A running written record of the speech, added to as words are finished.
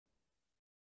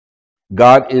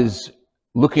God is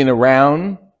looking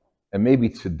around, and maybe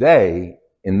today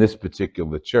in this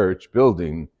particular church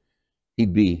building,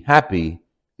 he'd be happy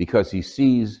because he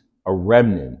sees a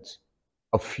remnant,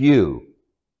 a few,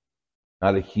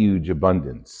 not a huge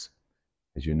abundance.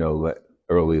 As you know,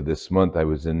 earlier this month I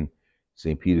was in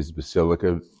St. Peter's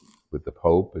Basilica with the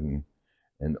Pope and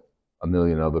a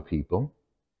million other people.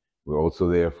 We were also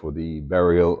there for the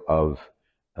burial of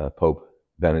Pope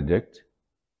Benedict.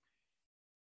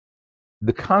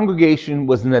 The congregation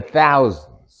was in the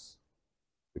thousands.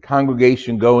 The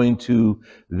congregation going to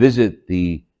visit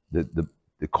the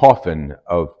coffin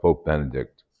of Pope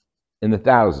Benedict in the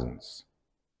thousands.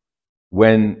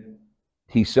 When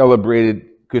he celebrated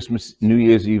Christmas, New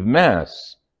Year's Eve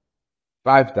Mass,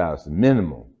 5,000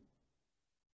 minimal.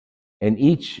 And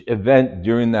each event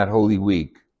during that Holy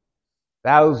Week,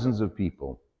 thousands of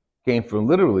people came from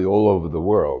literally all over the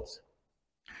world.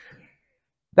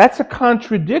 That's a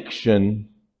contradiction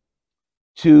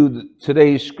to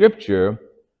today's scripture.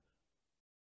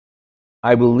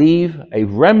 I believe a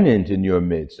remnant in your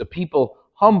midst, a people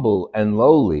humble and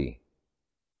lowly,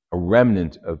 a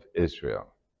remnant of Israel.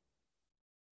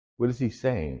 What is he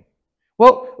saying?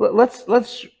 Well,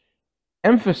 let's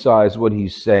emphasize what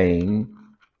he's saying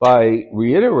by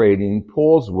reiterating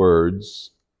Paul's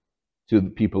words to the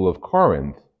people of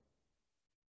Corinth.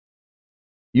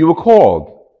 You were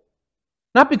called,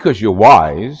 not because you're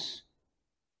wise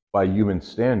by human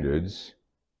standards.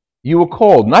 You were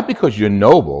called not because you're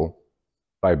noble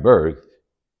by birth.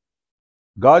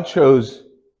 God chose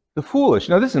the foolish.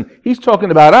 Now listen, he's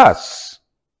talking about us.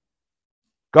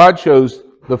 God chose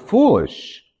the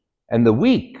foolish and the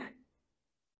weak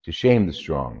to shame the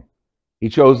strong. He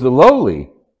chose the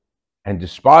lowly and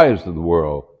despised of the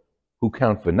world who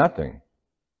count for nothing,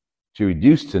 to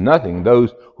reduce to nothing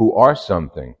those who are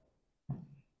something.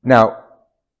 Now,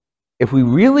 if we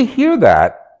really hear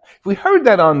that, if we heard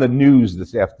that on the news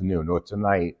this afternoon or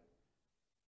tonight,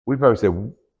 we'd probably say,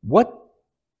 what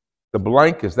the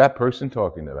blank is that person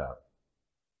talking about?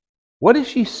 What is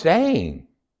she saying?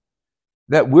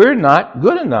 That we're not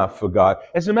good enough for God.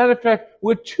 As a matter of fact,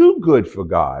 we're too good for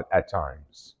God at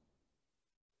times.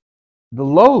 The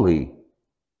lowly,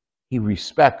 he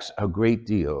respects a great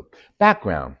deal.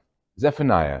 Background,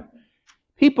 Zephaniah.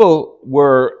 People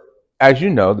were, as you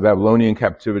know, the Babylonian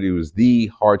captivity was the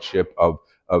hardship of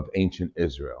ancient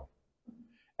Israel.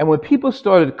 And when people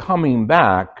started coming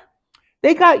back,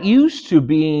 they got used to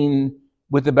being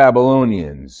with the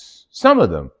Babylonians. Some of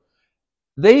them.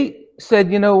 They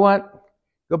said, you know what?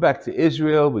 Go back to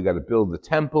Israel. We got to build the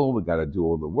temple. We got to do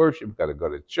all the worship. We got to go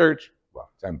to church.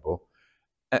 Well, temple.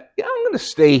 I'm going to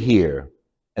stay here.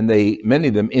 And many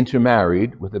of them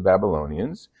intermarried with the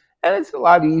Babylonians. And it's a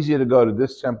lot easier to go to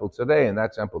this temple today and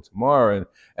that temple tomorrow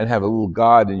and have a little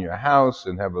god in your house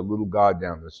and have a little god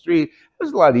down the street.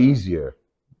 It's a lot easier.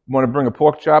 You want to bring a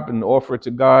pork chop and offer it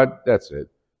to God? That's it.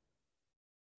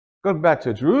 Go back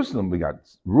to Jerusalem. We got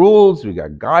rules. We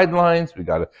got guidelines. We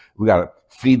got to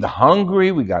feed the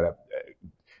hungry. We got to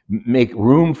make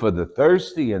room for the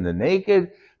thirsty and the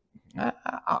naked.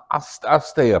 I'll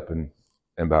stay up in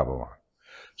Babylon.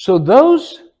 So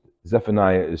those,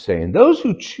 Zephaniah is saying, those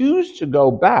who choose to go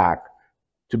back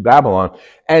to Babylon,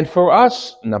 and for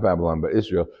us, not Babylon, but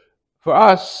Israel, for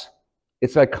us,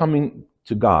 it's like coming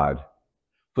to God.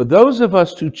 For those of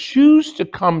us who choose to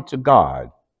come to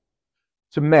God,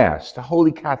 to Mass, to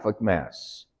Holy Catholic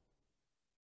Mass,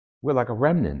 we're like a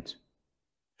remnant.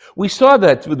 We saw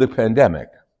that through the pandemic,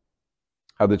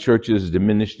 how the churches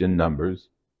diminished in numbers,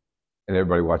 and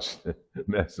everybody watched the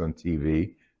Mass on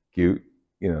TV. Cute,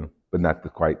 but not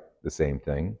quite the same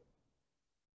thing.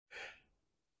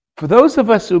 For those of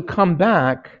us who come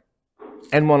back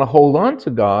and want to hold on to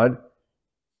God,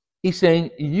 he's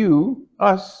saying, you,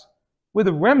 us, we're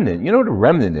the remnant. You know what a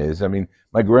remnant is? I mean,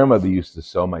 my grandmother used to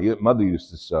sew, my mother used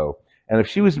to sew, and if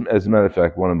she was, as a matter of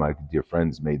fact, one of my dear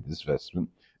friends made this vestment.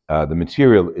 The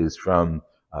material is from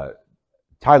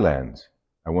Thailand.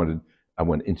 I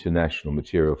want international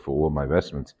material for all my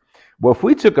vestments. Well, if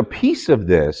we took a piece of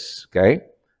this, okay,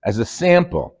 as a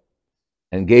sample,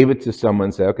 and gave it to someone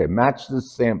and said, okay, match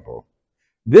this sample,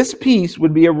 this piece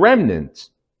would be a remnant,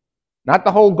 not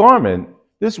the whole garment,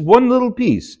 this one little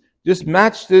piece. Just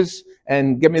match this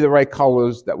and give me the right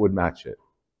colors that would match it.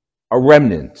 A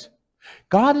remnant.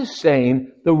 God is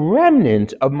saying, the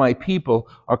remnant of my people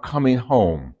are coming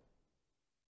home.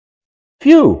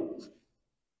 Few.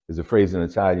 There's a phrase in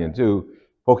Italian too,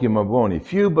 pochi ma buoni,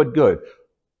 few but good.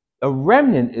 A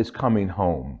remnant is coming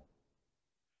home.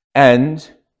 And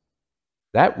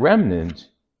that remnant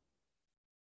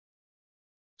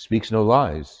speaks no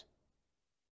lies,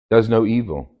 does no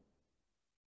evil.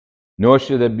 nor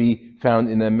shall there be found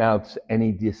in their mouths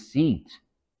any deceit,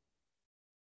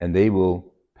 and they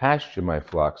will pasture my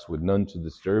flocks with none to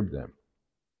disturb them.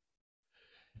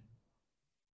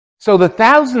 So the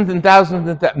thousands and thousands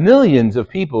and millions of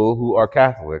people who are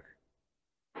Catholic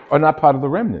are not part of the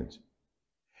remnant.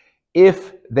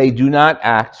 If they do not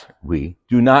act, we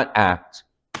do not act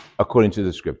according to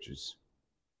the scriptures.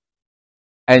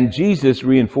 And Jesus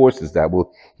reinforces that.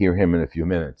 We'll hear him in a few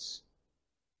minutes.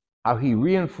 How he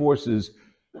reinforces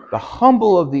the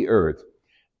humble of the earth.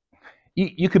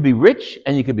 You could be rich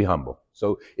and you could be humble.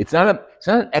 So it's not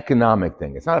an economic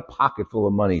thing. It's not a pocket full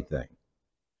of money thing.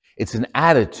 It's an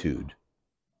attitude.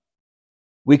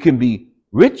 We can be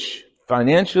rich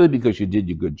financially because you did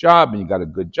your good job and you got a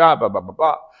good job, blah, blah, blah,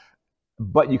 blah.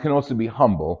 But you can also be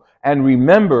humble and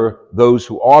remember those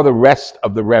who are the rest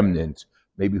of the remnant,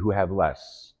 maybe who have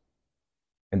less.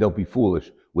 And don't be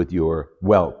foolish with your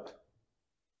wealth.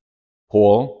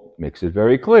 Paul makes it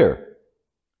very clear.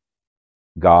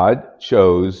 God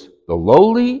chose the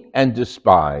lowly and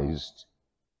despised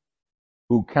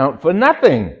who count for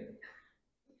nothing,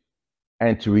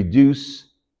 and to reduce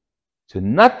to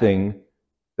nothing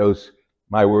those,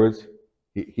 my words,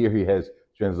 here he has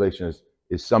translation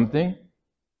is something,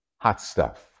 hot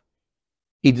stuff.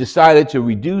 He decided to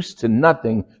reduce to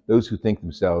nothing those who think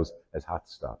themselves as hot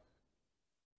stuff.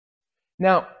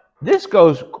 Now, this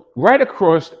goes right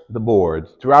across the board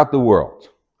throughout the world.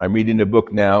 I'm reading a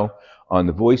book now on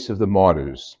the voice of the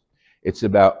martyrs. It's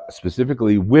about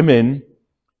specifically women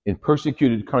in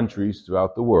persecuted countries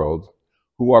throughout the world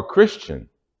who are Christian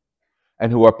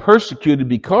and who are persecuted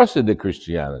because of their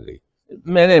Christianity.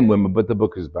 Men and women, but the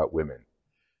book is about women.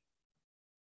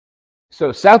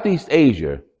 So Southeast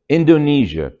Asia,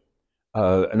 Indonesia,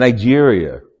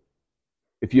 Nigeria,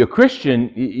 if you're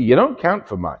Christian, you don't count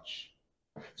for much.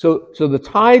 So the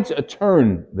tides are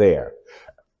turned there.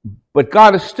 But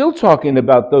God is still talking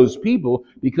about those people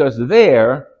because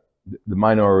they're the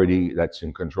minority that's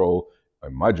in control, or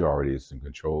majority is in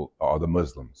control, are the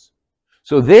Muslims.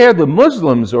 So there the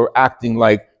Muslims are acting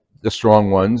like the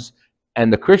strong ones,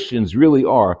 and the Christians really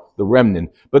are the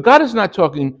remnant. But God is not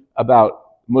talking about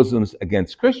Muslims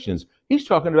against Christians. He's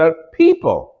talking about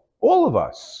people, all of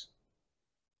us.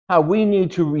 How we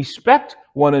need to respect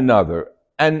one another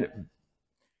and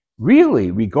really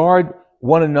regard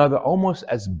one another almost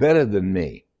as better than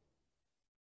me.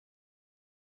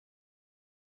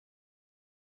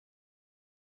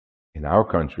 In our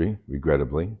country,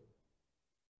 regrettably,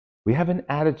 we have an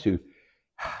attitude.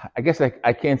 I guess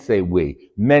I can't say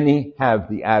we. Many have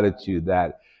the attitude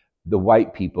that the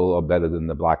white people are better than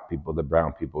the black people, the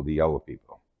brown people, the yellow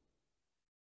people.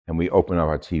 And we open up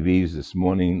our TVs this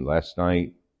morning, last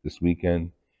night, this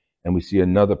weekend, and we see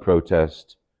another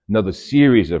protest, another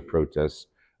series of protests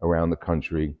around the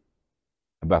country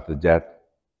about the death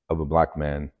of a black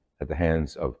man at the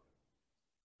hands of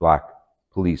black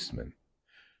policemen.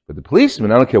 But the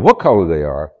policemen, I don't care what color they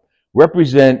are,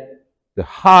 represent the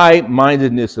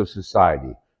high-mindedness of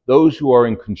society, those who are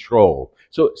in control.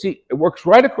 So, see, it works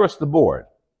right across the board.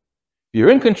 If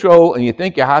you're in control and you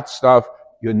think you're hot stuff,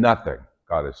 you're nothing,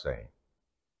 God is saying.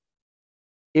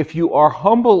 If you are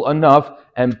humble enough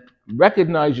and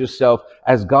recognize yourself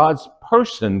as God's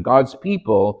person, God's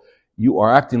people, you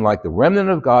are acting like the remnant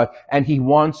of God, and He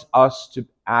wants us to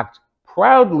act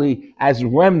proudly as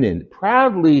remnant,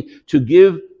 proudly to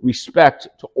give respect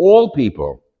to all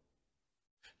people,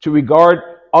 to regard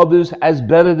others as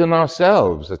better than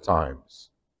ourselves at times.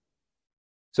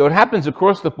 So it happens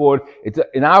across the board.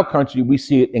 In our country, we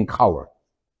see it in color,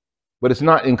 but it's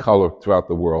not in color throughout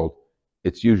the world.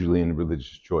 It's usually in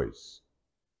religious choice.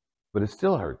 But it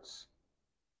still hurts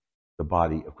the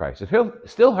body of Christ. It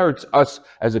still hurts us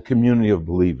as a community of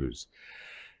believers.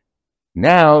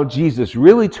 Now, Jesus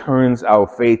really turns our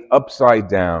faith upside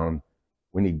down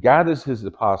when He gathers His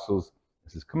apostles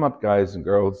and says, come up, guys and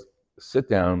girls, sit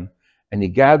down. And He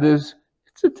gathers,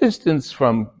 it's a distance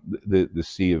from the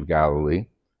Sea of Galilee.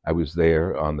 I was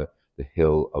there on the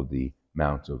hill of the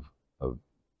Mount of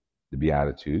the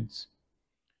Beatitudes.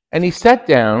 And He sat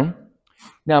down.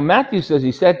 Now, Matthew says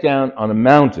He sat down on a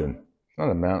mountain. It's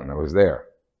not a mountain, I was there.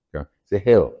 Okay? It's a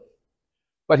hill.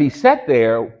 But He sat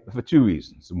there for two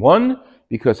reasons. One,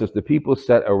 because if the people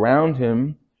sat around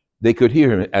Him, they could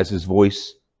hear Him as His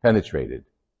voice penetrated.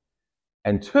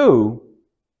 And two,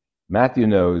 Matthew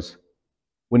knows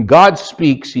when God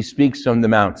speaks, He speaks from the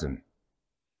mountain,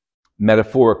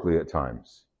 metaphorically at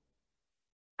times.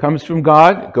 Comes from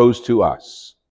God, goes to us.